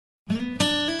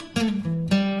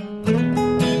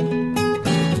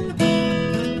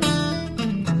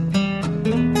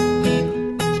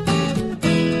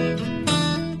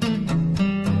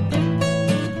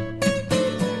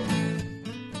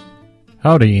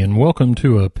Howdy, and welcome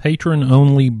to a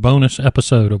patron-only bonus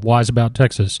episode of Wise About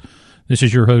Texas. This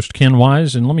is your host, Ken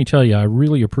Wise, and let me tell you, I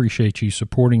really appreciate you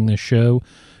supporting this show.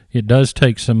 It does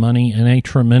take some money and a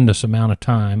tremendous amount of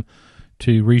time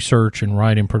to research and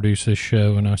write and produce this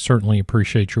show, and I certainly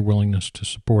appreciate your willingness to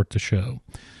support the show.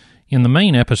 In the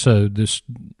main episode, this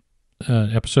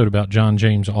episode about John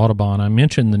James Audubon, I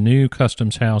mentioned the new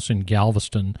customs house in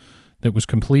Galveston that was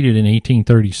completed in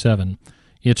 1837.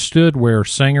 It stood where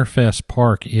Sangerfest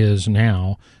Park is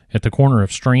now, at the corner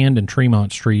of Strand and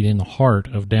Tremont Street in the heart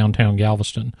of downtown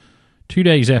Galveston. 2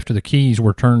 days after the keys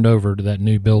were turned over to that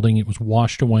new building, it was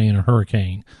washed away in a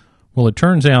hurricane. Well, it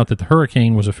turns out that the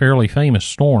hurricane was a fairly famous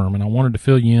storm, and I wanted to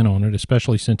fill you in on it,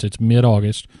 especially since it's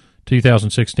mid-August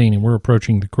 2016, and we're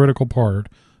approaching the critical part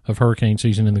of hurricane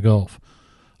season in the Gulf.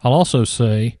 I'll also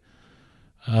say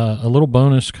a little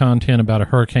bonus content about a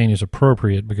hurricane is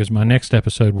appropriate because my next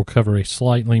episode will cover a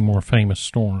slightly more famous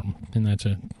storm, and that's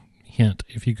a hint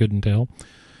if you couldn't tell.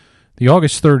 The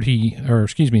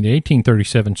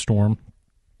 1837 storm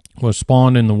was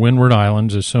spawned in the Windward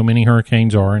Islands, as so many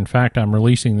hurricanes are. In fact, I'm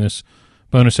releasing this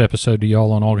bonus episode to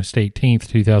y'all on August 18th,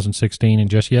 2016, and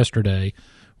just yesterday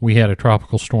we had a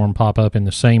tropical storm pop up in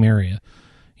the same area.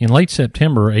 In late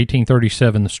September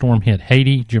 1837, the storm hit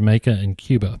Haiti, Jamaica, and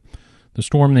Cuba. The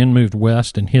storm then moved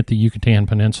west and hit the Yucatan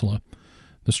Peninsula.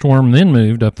 The storm then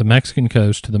moved up the Mexican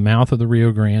coast to the mouth of the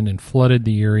Rio Grande and flooded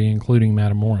the area, including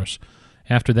Matamoros.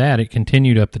 After that, it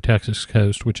continued up the Texas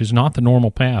coast, which is not the normal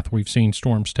path we've seen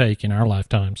storms take in our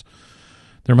lifetimes.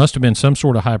 There must have been some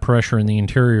sort of high pressure in the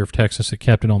interior of Texas that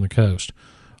kept it on the coast.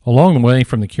 Along the way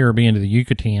from the Caribbean to the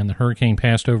Yucatan, the hurricane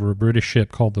passed over a British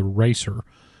ship called the Racer,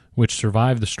 which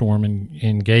survived the storm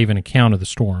and gave an account of the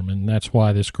storm, and that's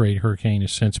why this great hurricane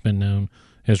has since been known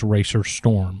as Racer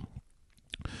Storm.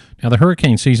 Now, the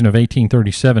hurricane season of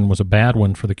 1837 was a bad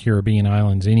one for the Caribbean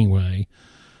islands anyway.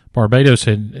 Barbados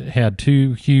had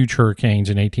two huge hurricanes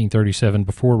in 1837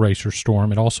 before Racer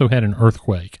Storm. It also had an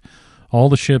earthquake. All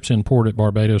the ships in port at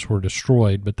Barbados were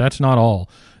destroyed, but that's not all.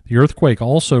 The earthquake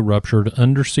also ruptured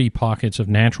undersea pockets of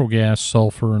natural gas,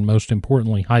 sulfur, and most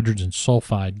importantly, hydrogen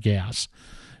sulfide gas.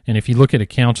 And if you look at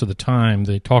accounts of the time,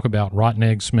 they talk about rotten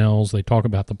egg smells. They talk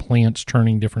about the plants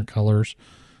turning different colors.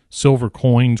 Silver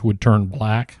coins would turn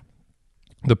black.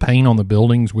 The paint on the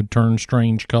buildings would turn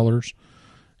strange colors.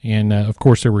 And, of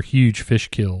course, there were huge fish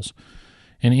kills.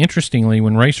 And interestingly,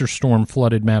 when Racer Storm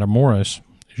flooded Matamoros,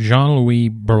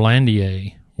 Jean-Louis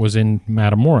Berlandier was in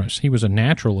Matamoros. He was a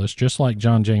naturalist, just like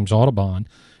John James Audubon,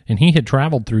 and he had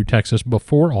traveled through Texas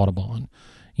before Audubon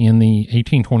in the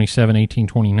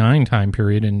 1827-1829 time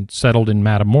period and settled in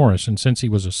Matamoros. And since he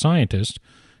was a scientist,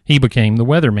 he became the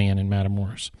weatherman in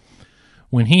Matamoros.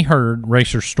 When he heard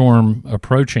Racer Storm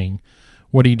approaching,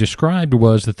 what he described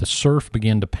was that the surf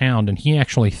began to pound, and he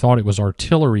actually thought it was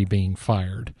artillery being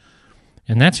fired.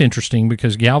 And that's interesting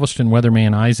because Galveston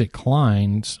weatherman Isaac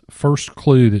Klein's first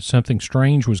clue that something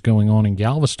strange was going on in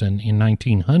Galveston in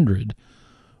 1900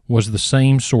 was the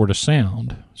same sort of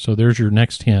sound. So there's your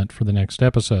next hint for the next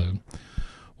episode.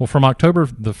 Well, from October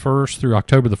the 1st through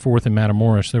October the 4th in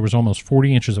Matamoros, there was almost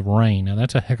 40 inches of rain. Now,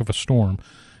 that's a heck of a storm.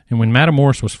 And when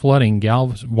Matamoros was flooding,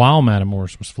 while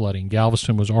Matamoros was flooding,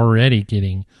 Galveston was already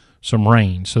getting some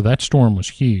rain. So that storm was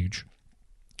huge.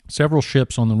 Several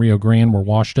ships on the Rio Grande were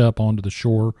washed up onto the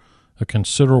shore a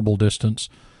considerable distance.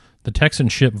 The Texan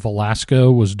ship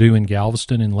Velasco was due in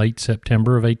Galveston in late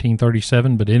September of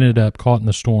 1837, but ended up caught in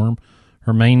the storm.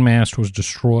 Her mainmast was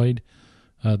destroyed.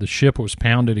 The ship was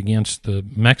pounded against the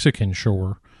Mexican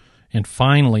shore and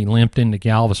finally limped into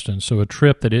Galveston. So a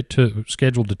trip that it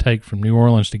scheduled to take from New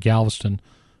Orleans to Galveston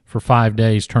for 5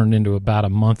 days turned into about a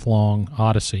month-long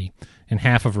odyssey, and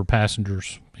half of her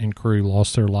passengers and crew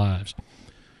lost their lives.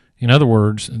 In other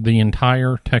words, the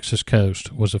entire Texas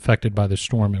coast was affected by this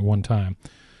storm at one time.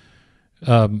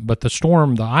 But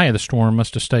the eye of the storm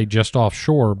must have stayed just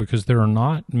offshore because there are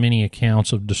not many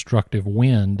accounts of destructive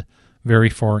wind very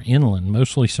far inland,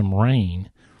 mostly some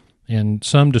rain. And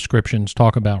some descriptions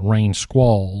talk about rain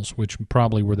squalls, which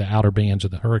probably were the outer bands of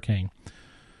the hurricane.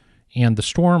 And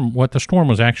what the storm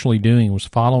was actually doing was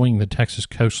following the Texas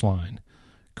coastline,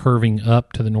 curving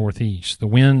up to the northeast. The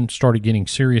wind started getting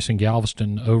serious in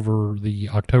Galveston over the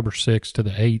October 6th to the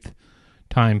 8th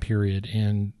time period,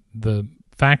 and the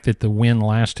fact that the wind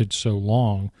lasted so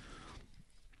long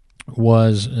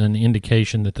was an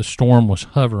indication that the storm was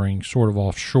hovering sort of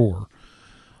offshore.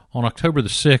 On October the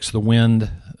 6th, the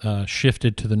wind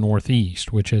shifted to the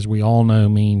northeast, which, as we all know,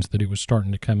 means that it was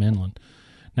starting to come inland.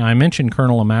 Now, I mentioned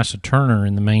Colonel Amasa Turner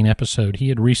in the main episode. He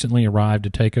had recently arrived to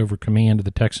take over command of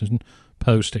the Texan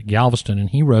post at Galveston, and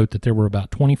he wrote that there were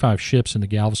about 25 ships in the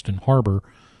Galveston harbor,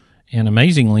 And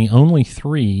amazingly, only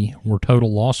 3 were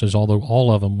total losses, although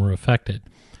all of them were affected.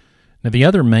 Now, the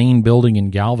other main building in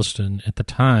Galveston at the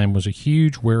time was a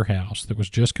huge warehouse that was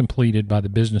just completed by the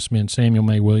businessmen Samuel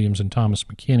May Williams and Thomas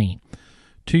McKinney.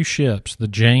 2 ships, the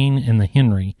Jane and the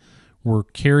Henry, were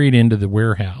carried into the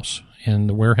warehouse, and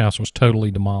the warehouse was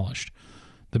totally demolished.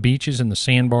 The beaches and the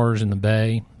sandbars in the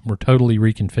bay were totally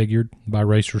reconfigured by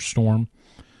Racer Storm.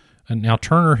 And now,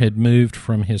 Turner had moved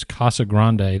from his Casa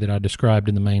Grande that I described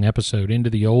in the main episode into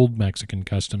the old Mexican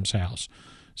customs house,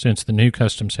 since the new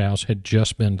customs house had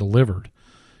just been delivered.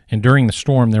 And during the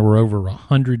storm, there were over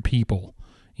 100 people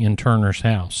in Turner's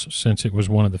house, since it was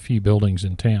one of the few buildings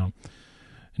in town.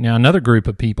 Now, another group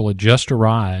of people had just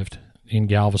arrived in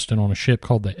Galveston on a ship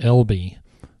called the Elbe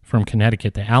from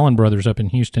Connecticut. The Allen brothers up in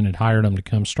Houston had hired them to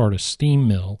come start a steam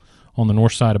mill on the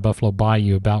north side of Buffalo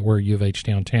Bayou, about where U of H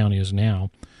downtown is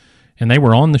now. And they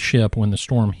were on the ship when the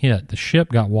storm hit. The ship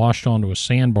got washed onto a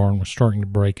sandbar and was starting to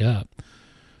break up.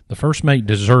 The first mate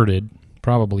deserted,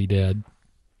 probably dead.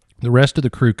 The rest of the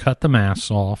crew cut the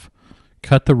masts off,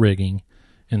 cut the rigging,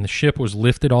 and the ship was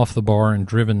lifted off the bar and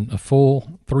driven a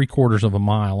full 3/4 of a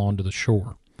mile onto the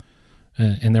shore.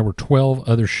 And there were 12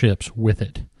 other ships with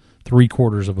it,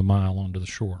 3/4 of a mile onto the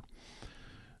shore.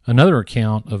 Another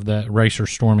account of that Racer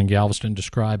Storm in Galveston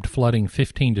described flooding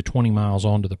 15 to 20 miles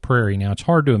onto the prairie. Now, it's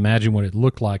hard to imagine what it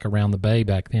looked like around the bay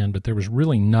back then, but there was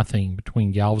really nothing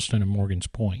between Galveston and Morgan's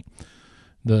Point.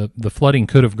 The flooding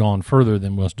could have gone further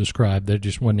than was described. There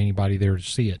just wasn't anybody there to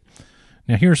see it.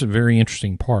 Now, here's a very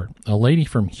interesting part. A lady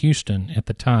from Houston at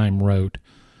the time wrote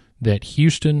that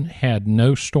Houston had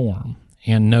no storm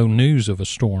and no news of a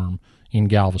storm in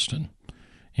Galveston.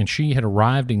 And she had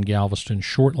arrived in Galveston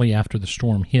shortly after the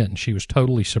storm hit, and she was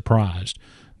totally surprised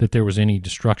that there was any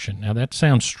destruction. Now, that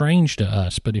sounds strange to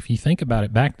us, but if you think about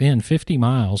it, back then, 50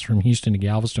 miles from Houston to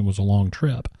Galveston was a long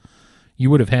trip. You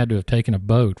would have had to have taken a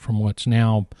boat from what's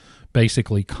now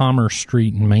basically Commerce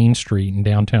Street and Main Street in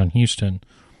downtown Houston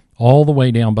all the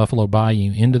way down Buffalo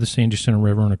Bayou into the San Jacinto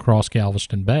River and across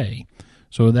Galveston Bay.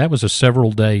 So that was a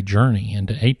several-day journey, and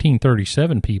to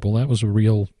 1837 people, that was a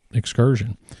real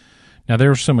excursion. Now,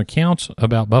 there are some accounts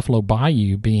about Buffalo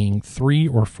Bayou being 3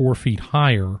 or 4 feet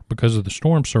higher because of the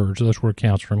storm surge. Those were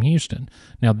accounts from Houston.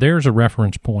 Now, there's a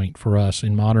reference point for us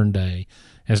in modern day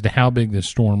as to how big this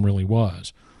storm really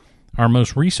was. Our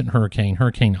most recent hurricane,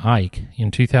 Hurricane Ike,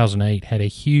 in 2008, had a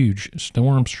huge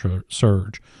storm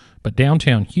surge, but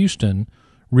downtown Houston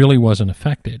really wasn't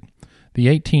affected. The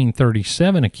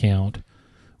 1837 account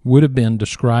would have been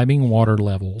describing water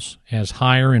levels as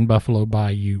higher in Buffalo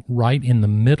Bayou, right in the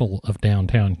middle of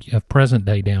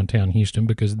present-day downtown Houston,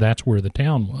 because that's where the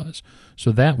town was.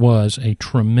 So that was a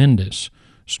tremendous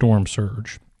storm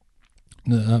surge.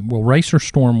 Racer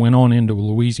Storm went on into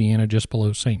Louisiana just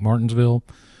below St. Martinsville.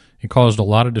 It caused a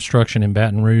lot of destruction in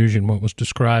Baton Rouge and what was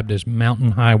described as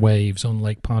mountain-high waves on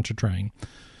Lake Pontchartrain.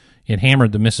 It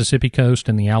hammered the Mississippi coast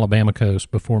and the Alabama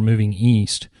coast before moving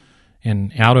east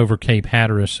and out over Cape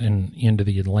Hatteras and into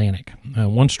the Atlantic.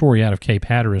 One story out of Cape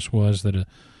Hatteras was that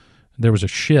there was a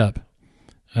ship,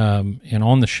 and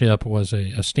on the ship was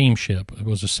a steamship. It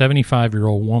was a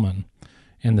 75-year-old woman,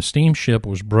 and the steamship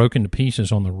was broken to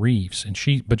pieces on the reefs,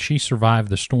 but she survived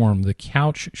the storm. The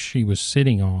couch she was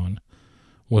sitting on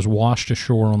was washed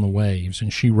ashore on the waves,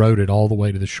 and she rode it all the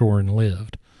way to the shore and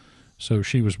lived. So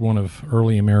she was one of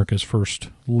early America's first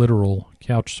literal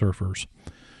couch surfers.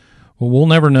 Well, we'll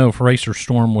never know if Racer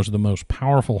Storm was the most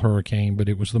powerful hurricane, but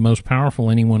it was the most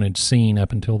powerful anyone had seen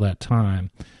up until that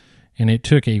time. And it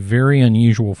took a very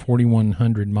unusual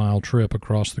 4,100-mile trip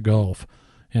across the Gulf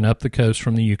and up the coast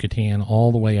from the Yucatan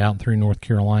all the way out through North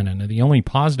Carolina. Now, the only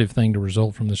positive thing to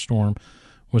result from this storm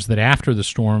was that after the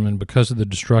storm and because of the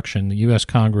destruction, the U.S.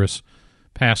 Congress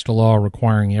passed a law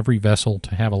requiring every vessel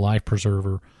to have a life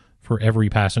preserver for every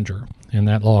passenger, and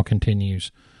that law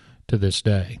continues to this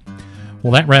day.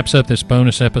 Well, that wraps up this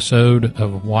bonus episode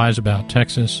of Wise About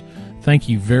Texas. Thank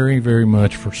you very, very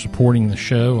much for supporting the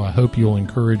show. I hope you'll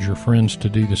encourage your friends to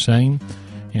do the same.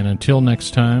 And until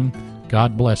next time,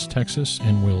 God bless Texas,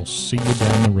 and we'll see you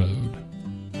down the road.